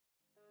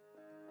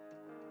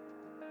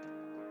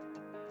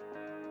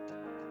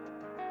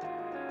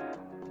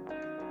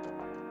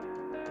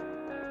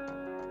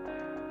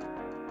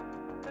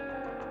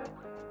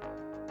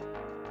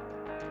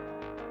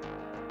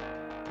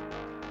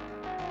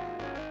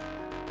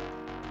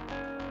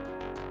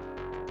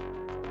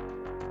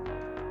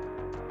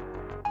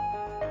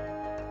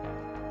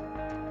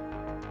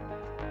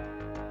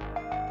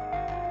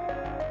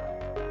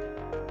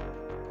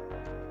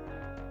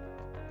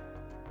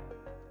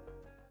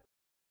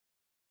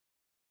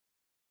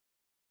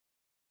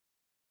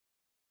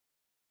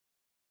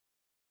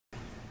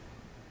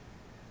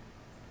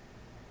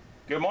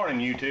Good morning,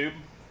 YouTube,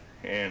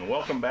 and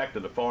welcome back to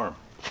the farm.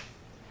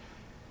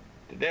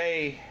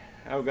 Today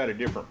I've got a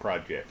different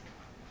project.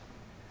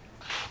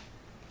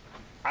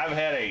 I've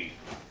had a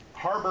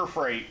Harbor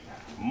Freight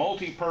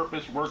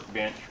multi-purpose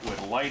workbench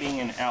with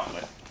lighting and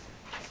outlet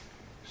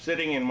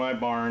sitting in my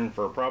barn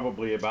for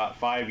probably about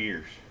 5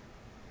 years.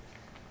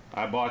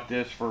 I bought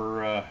this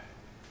for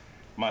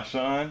my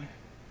son,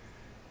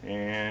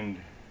 and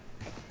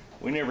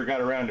we never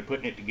got around to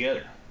putting it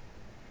together.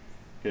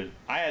 Because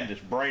I had this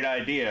bright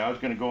idea. I was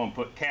going to go and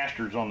put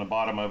casters on the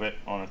bottom of it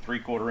on a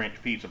 3/4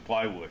 inch piece of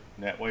plywood.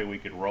 That way we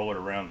could roll it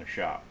around the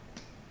shop.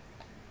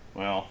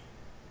 Well,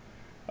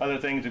 other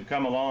things have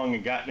come along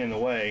and gotten in the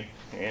way,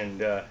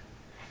 and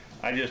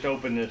I just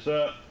opened this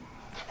up.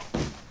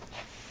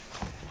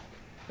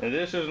 And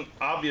this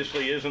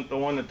obviously isn't the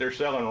one that they're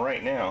selling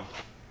right now.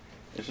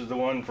 This is the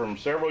one from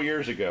several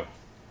years ago.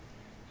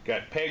 It's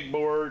got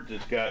pegboards,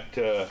 it's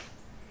got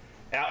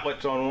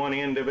outlets on one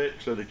end of it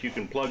so that you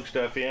can plug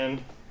stuff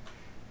in.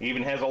 It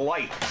even has a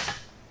light,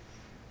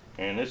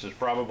 and this is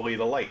probably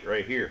the light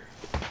right here.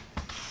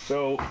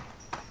 So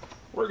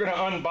we're going to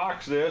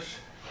unbox this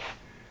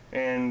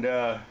and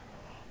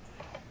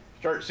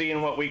start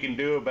seeing what we can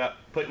do about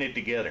putting it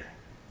together.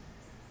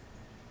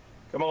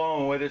 Come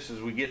along with us as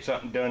we get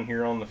something done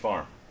here on the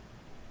farm.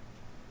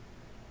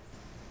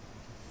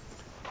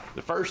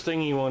 The first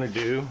thing you want to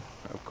do,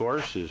 of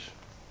course, is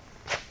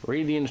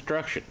read the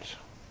instructions.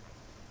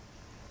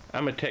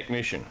 I'm a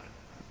technician.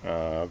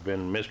 I've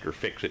been Mr.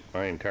 Fix-It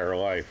my entire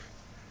life.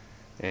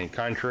 And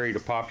contrary to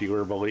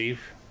popular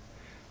belief,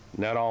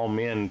 not all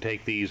men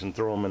take these and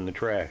throw them in the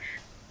trash.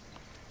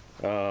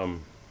 More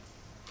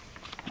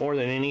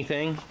than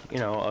anything, you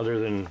know, other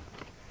than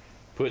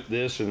put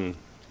this in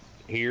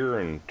here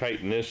and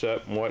tighten this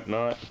up and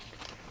whatnot,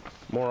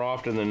 more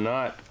often than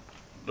not,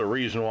 the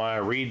reason why I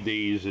read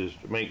these is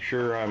to make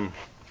sure I'm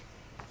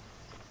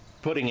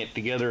putting it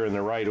together in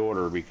the right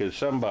order, because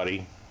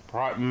somebody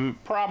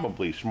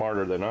probably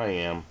smarter than I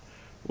am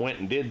went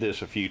and did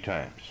this a few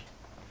times,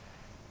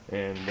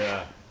 and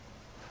a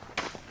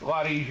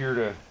lot easier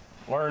to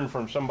learn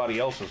from somebody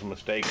else's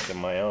mistakes than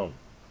my own.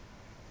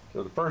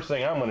 So the first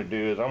thing I'm going to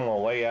do is I'm going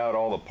to lay out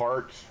all the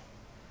parts,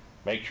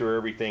 make sure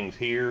everything's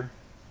here,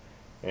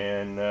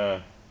 and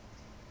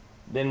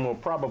then we'll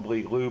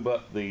probably lube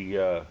up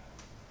the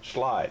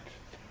slides.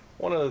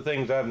 One of the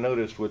things I've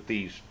noticed with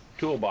these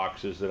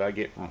toolboxes that I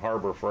get from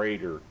Harbor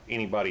Freight, or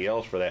anybody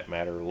else for that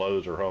matter,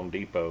 Lowe's or Home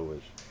Depot,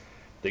 is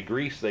the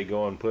grease they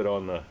go and put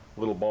on the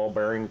little ball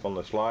bearings on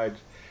the slides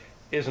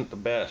isn't the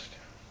best.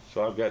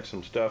 So I've got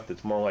some stuff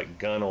that's more like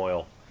gun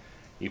oil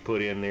you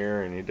put in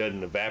there, and it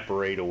doesn't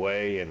evaporate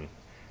away, and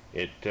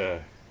it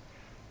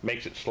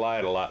makes it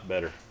slide a lot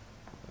better.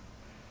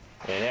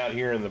 And out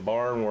here in the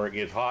barn where it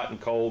gets hot and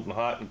cold and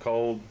hot and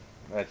cold,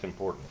 that's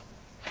important.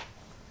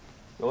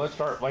 So let's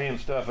start laying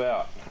stuff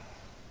out.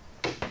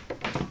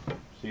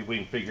 See if we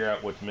can figure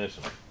out what's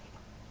missing.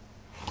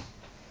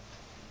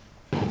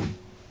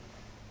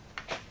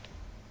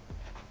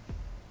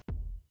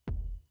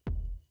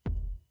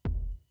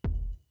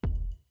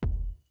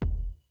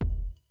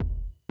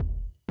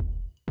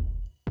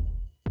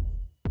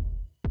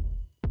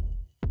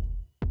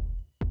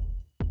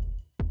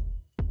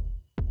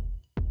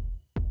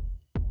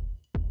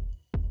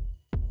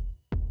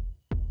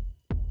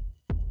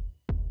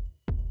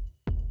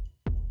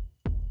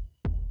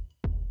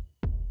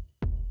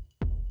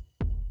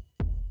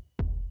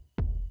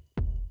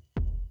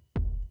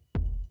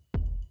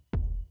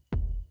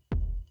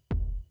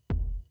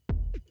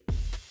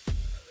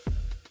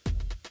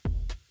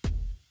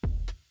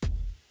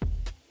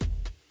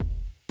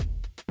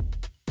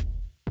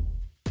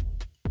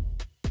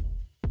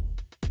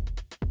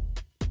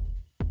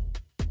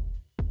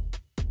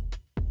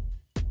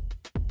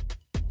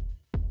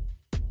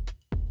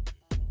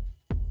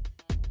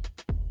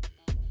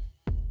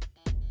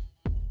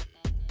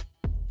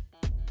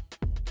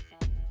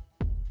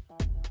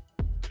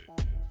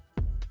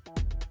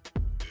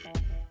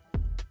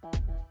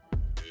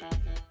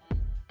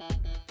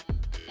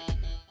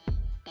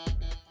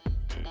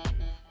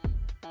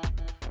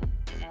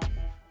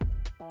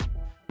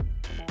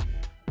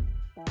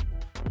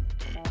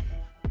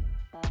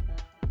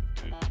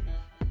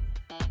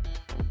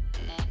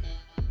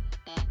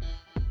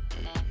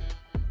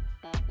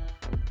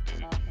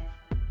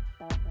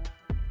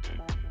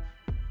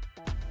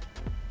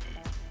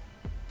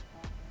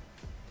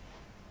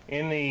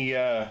 In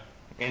the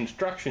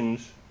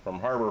instructions from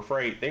Harbor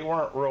Freight, they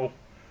weren't real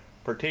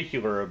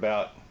particular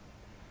about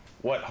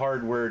what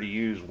hardware to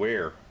use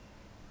where.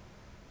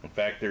 In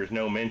fact, there's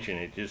no mention.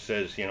 It just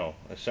says, you know,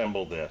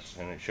 assemble this,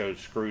 and it shows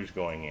screws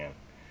going in.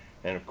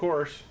 And of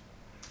course,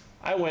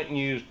 I went and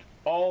used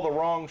all the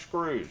wrong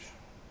screws.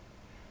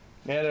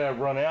 Now that I've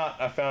run out,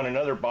 I found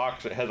another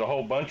box that has a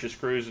whole bunch of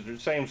screws that are the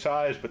same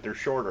size, but they're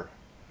shorter,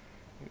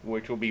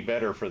 which will be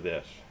better for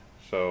this.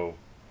 So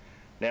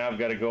now I've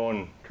got to go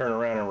and turn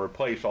around and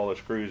replace all the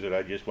screws that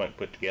I just went and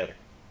put together.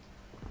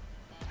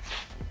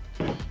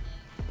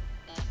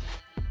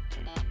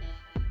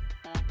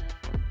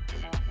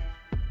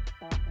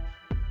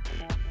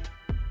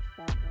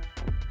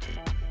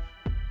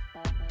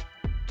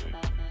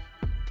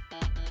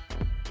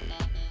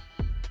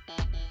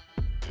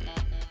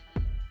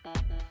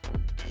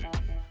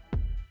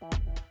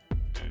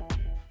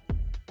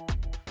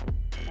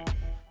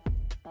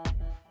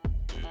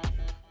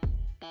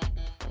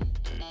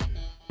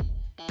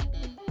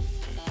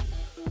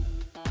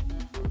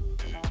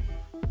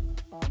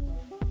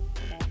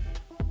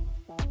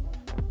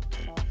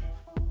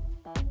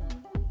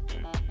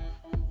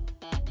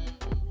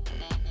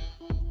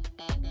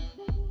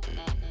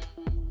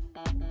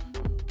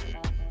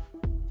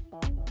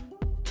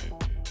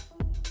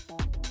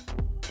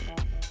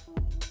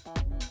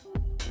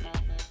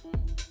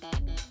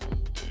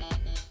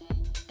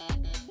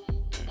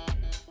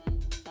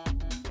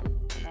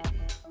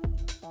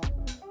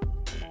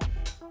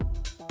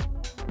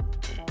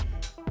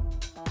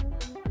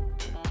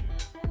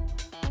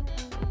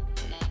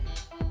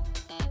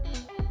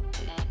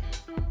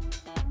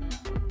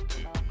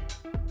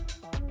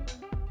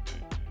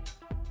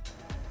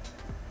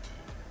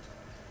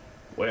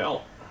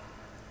 Well,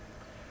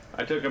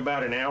 I took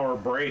about an hour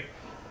break,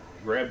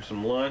 grabbed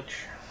some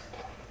lunch,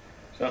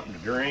 something to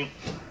drink,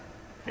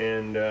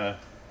 and I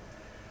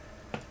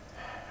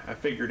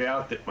figured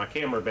out that my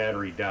camera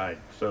battery died.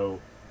 So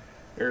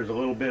there's a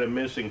little bit of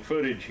missing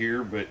footage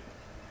here, but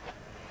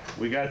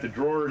we got the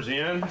drawers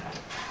in.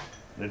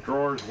 The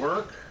drawers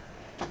work,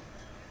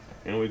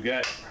 and we've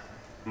got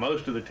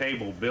most of the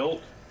table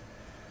built.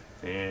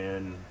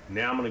 And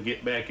now I'm going to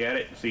get back at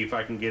it and see if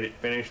I can get it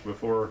finished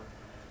before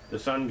the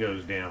sun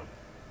goes down.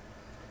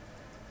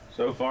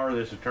 So far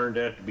this has turned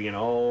out to be an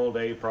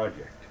all-day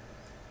project.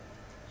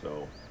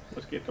 So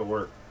let's get to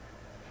work.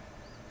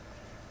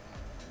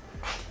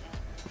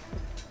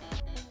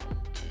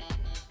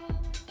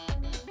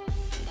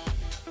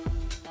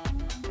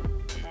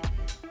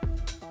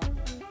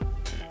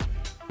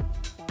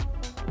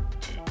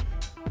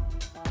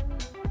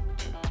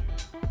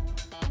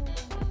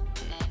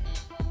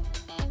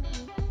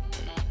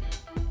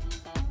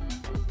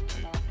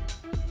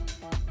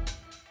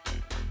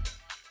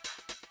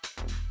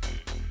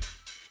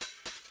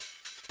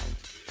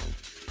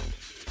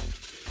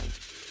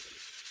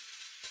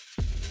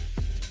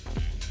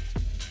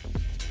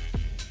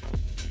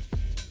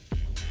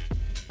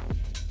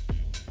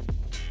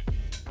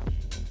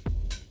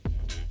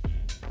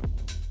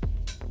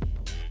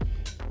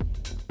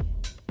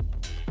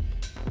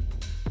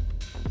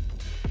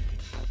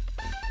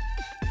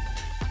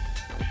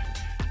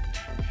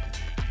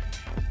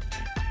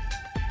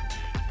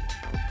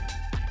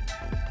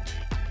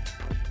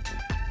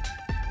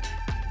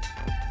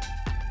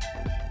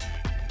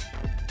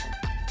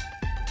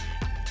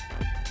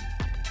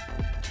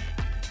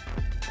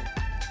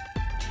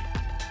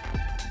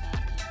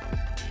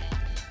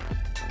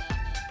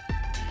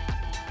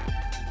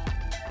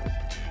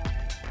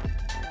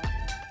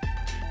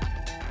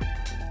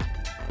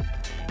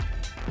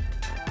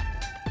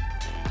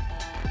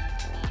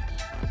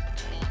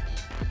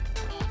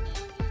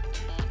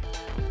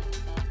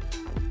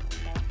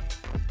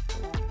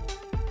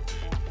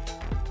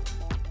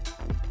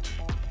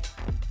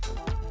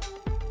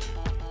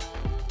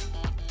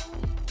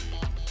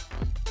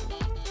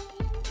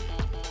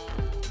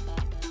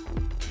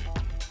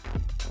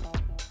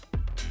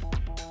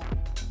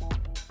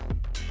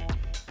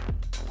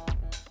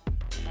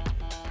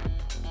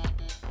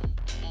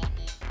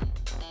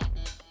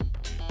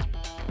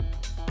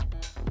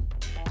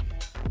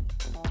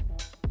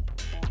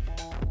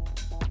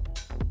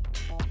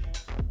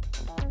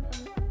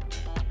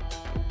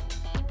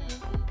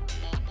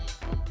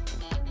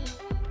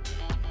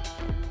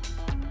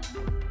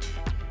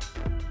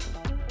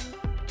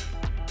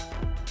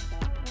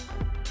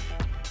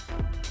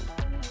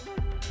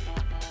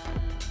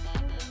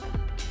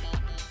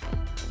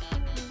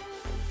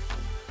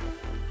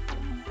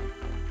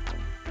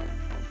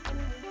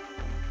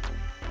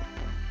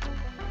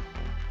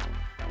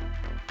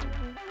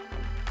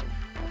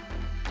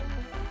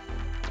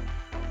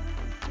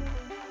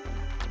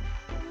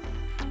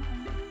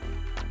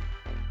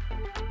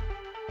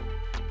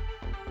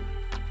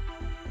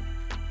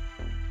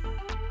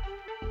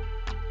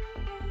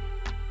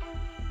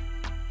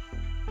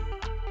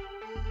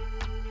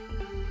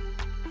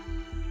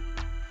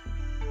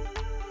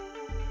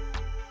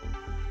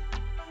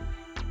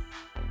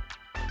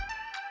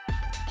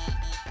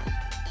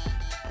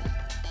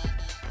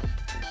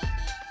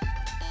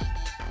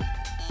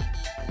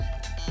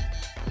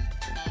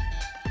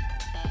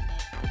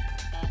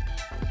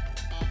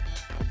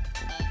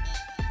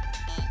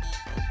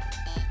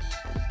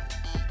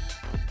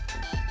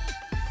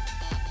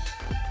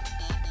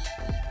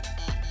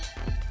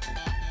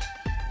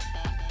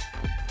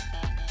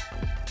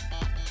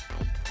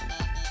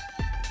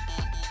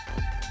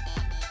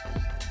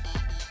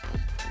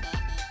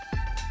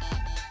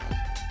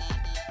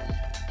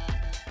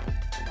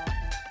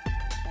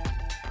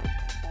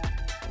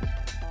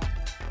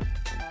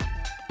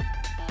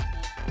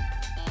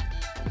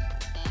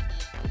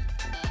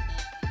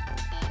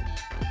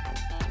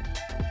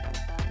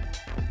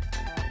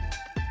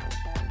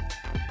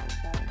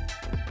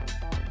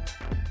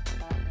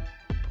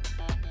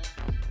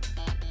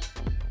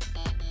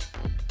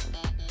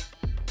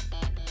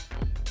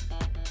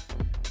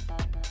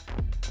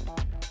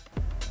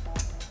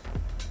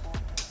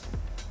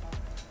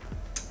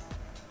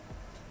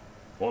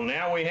 Well,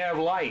 now we have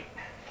light,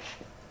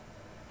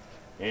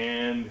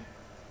 and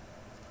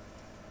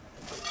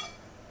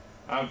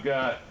I've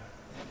got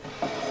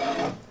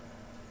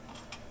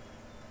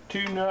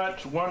 2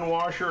 nuts, 1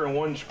 washer, and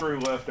 1 screw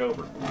left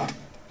over.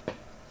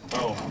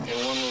 Oh,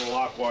 and 1 little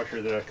lock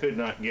washer that I could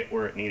not get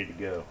where it needed to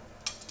go.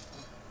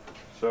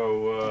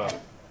 So,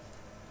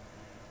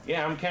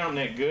 yeah, I'm counting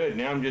that good.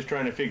 Now I'm just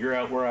trying to figure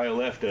out where I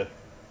left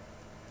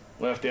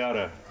out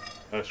a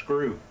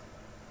screw.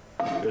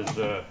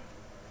 Because,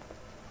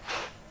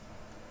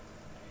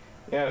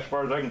 yeah, as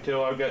far as I can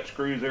tell, I've got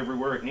screws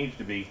everywhere it needs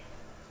to be.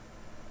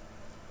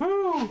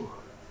 Whew!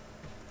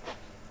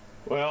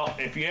 Well,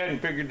 if you hadn't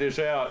figured this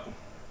out,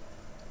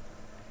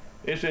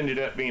 this ended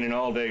up being an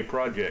all-day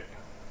project.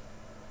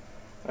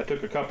 I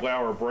took a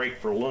couple-hour break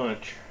for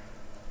lunch,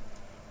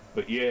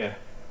 But yeah,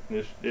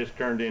 this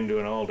turned into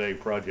an all-day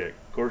project.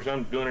 Of course,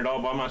 I'm doing it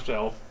all by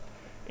myself,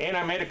 and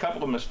I made a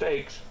couple of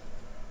mistakes.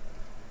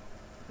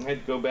 I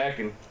had to go back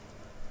and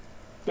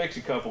fix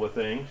a couple of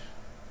things,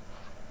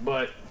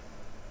 but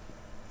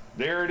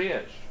there it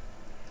is,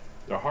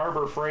 the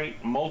Harbor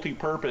Freight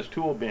multi-purpose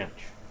tool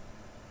bench.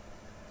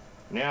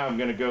 Now I'm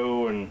going to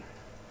go and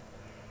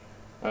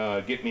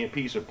get me a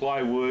piece of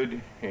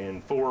plywood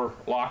and 4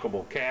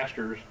 lockable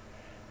casters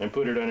and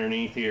put it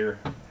underneath here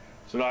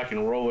so that I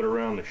can roll it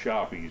around the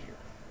shop easier.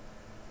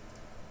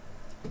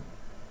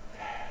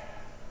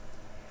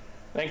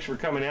 Thanks for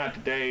coming out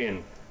today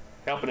and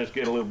helping us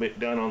get a little bit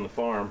done on the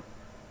farm.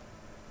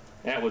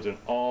 That was an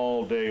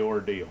all-day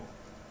ordeal.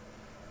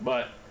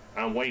 But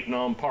I'm waiting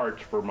on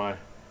parts for my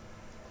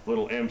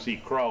little MC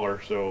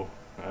crawler, so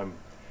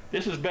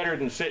this is better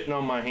than sitting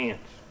on my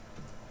hands.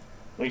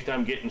 At least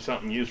I'm getting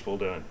something useful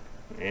done.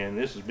 And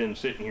this has been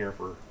sitting here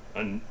for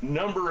a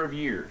number of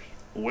years,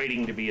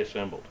 waiting to be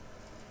assembled.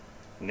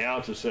 Now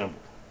it's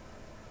assembled.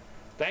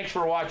 Thanks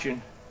for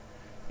watching,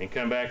 and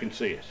come back and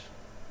see us.